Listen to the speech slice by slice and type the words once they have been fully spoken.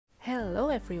Hello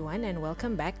everyone and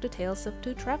welcome back to Tales of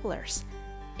Two Travelers.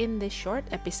 In this short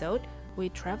episode, we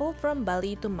traveled from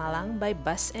Bali to Malang by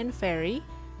bus and ferry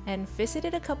and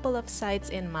visited a couple of sites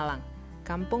in Malang,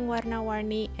 Kampung Warna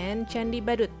Warni and Candi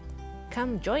Badut.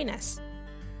 Come join us!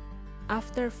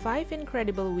 After 5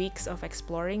 incredible weeks of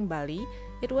exploring Bali,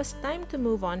 it was time to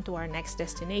move on to our next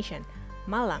destination,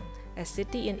 Malang, a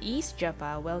city in East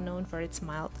Java well known for its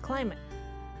mild climate.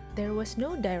 There was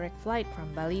no direct flight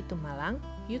from Bali to Malang.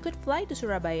 You could fly to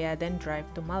Surabaya then drive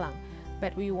to Malang,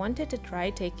 but we wanted to try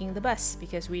taking the bus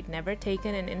because we'd never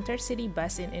taken an intercity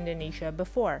bus in Indonesia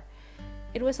before.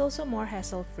 It was also more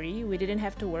hassle-free. We didn't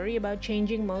have to worry about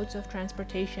changing modes of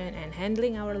transportation and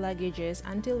handling our luggages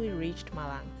until we reached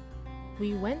Malang.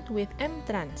 We went with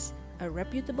M-Trans, a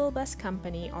reputable bus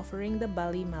company offering the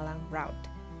Bali-Malang route.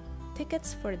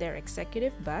 Tickets for their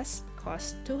executive bus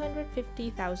cost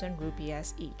 250,000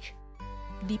 rupiahs each.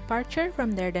 Departure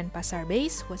from their Denpasar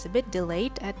base was a bit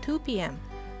delayed at 2 p.m.,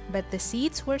 but the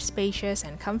seats were spacious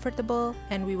and comfortable,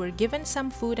 and we were given some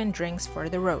food and drinks for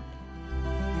the road.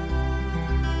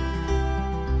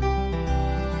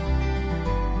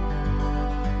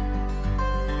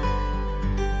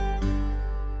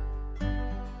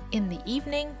 In the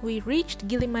evening, we reached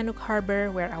Gilimanuk Harbor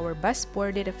where our bus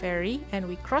boarded a ferry and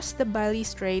we crossed the Bali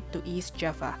Strait to East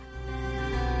Java.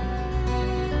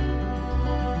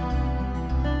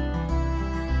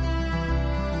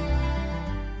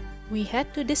 We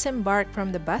had to disembark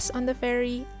from the bus on the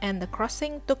ferry and the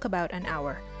crossing took about an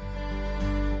hour.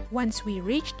 Once we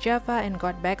reached Java and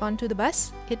got back onto the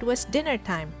bus, it was dinner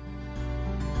time.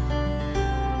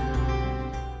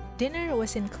 Dinner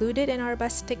was included in our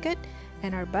bus ticket,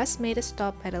 and our bus made a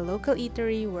stop at a local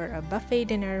eatery where a buffet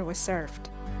dinner was served.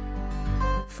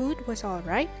 Food was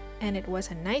alright, and it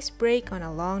was a nice break on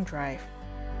a long drive.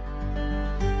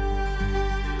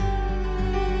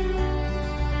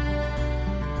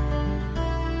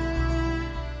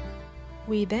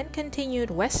 We then continued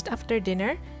west after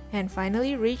dinner and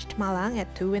finally reached Malang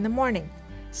at 2 in the morning,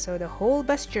 so the whole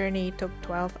bus journey took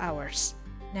 12 hours.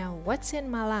 Now, what's in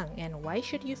Malang and why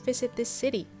should you visit this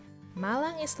city?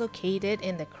 Malang is located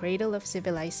in the cradle of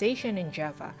civilization in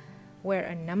Java, where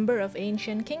a number of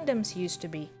ancient kingdoms used to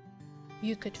be.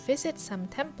 You could visit some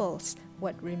temples,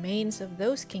 what remains of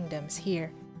those kingdoms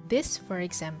here. This, for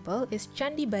example, is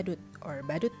Candi Badut or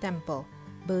Badut Temple,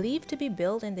 believed to be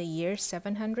built in the year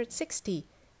 760,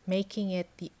 making it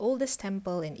the oldest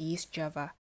temple in East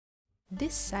Java.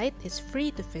 This site is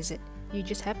free to visit. You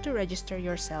just have to register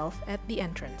yourself at the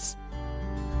entrance.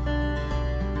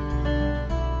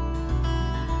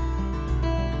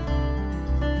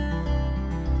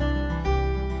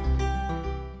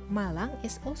 Malang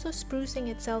is also sprucing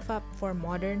itself up for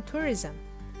modern tourism.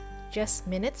 Just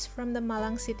minutes from the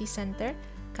Malang city center,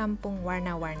 Kampung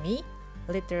Warna Warni,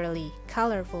 literally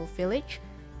colorful village,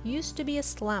 used to be a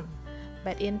slum.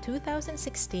 But in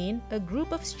 2016, a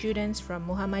group of students from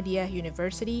Muhammadiyah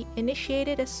University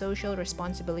initiated a social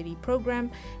responsibility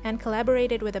program and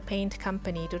collaborated with a paint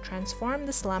company to transform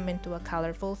the slum into a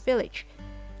colorful village,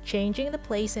 changing the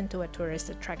place into a tourist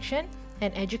attraction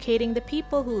and educating the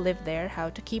people who live there how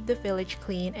to keep the village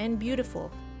clean and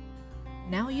beautiful.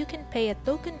 Now you can pay a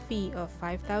token fee of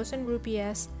 5,000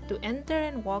 rupiahs to enter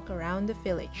and walk around the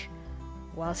village,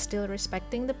 while still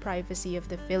respecting the privacy of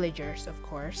the villagers, of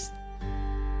course.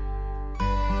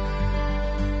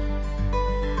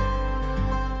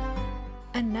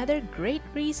 Another great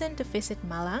reason to visit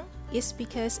Malang is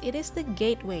because it is the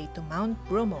gateway to Mount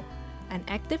Bromo, an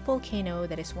active volcano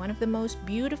that is one of the most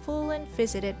beautiful and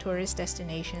visited tourist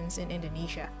destinations in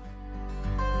Indonesia.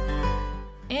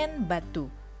 And Batu,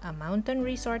 a mountain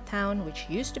resort town which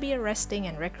used to be a resting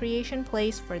and recreation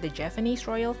place for the Javanese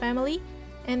royal family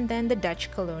and then the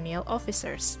Dutch colonial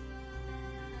officers.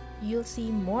 You'll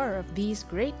see more of these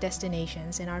great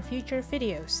destinations in our future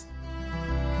videos.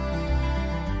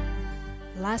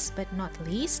 Last but not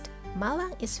least,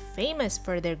 Malang is famous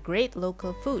for their great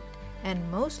local food, and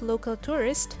most local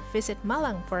tourists visit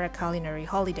Malang for a culinary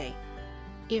holiday.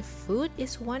 If food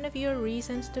is one of your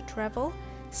reasons to travel,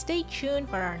 stay tuned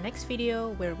for our next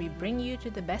video where we bring you to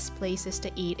the best places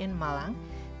to eat in Malang,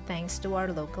 thanks to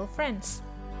our local friends.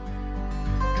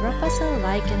 Drop us a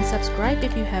like and subscribe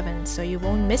if you haven't so you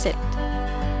won't miss it.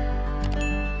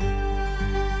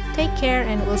 Take care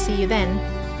and we'll see you then.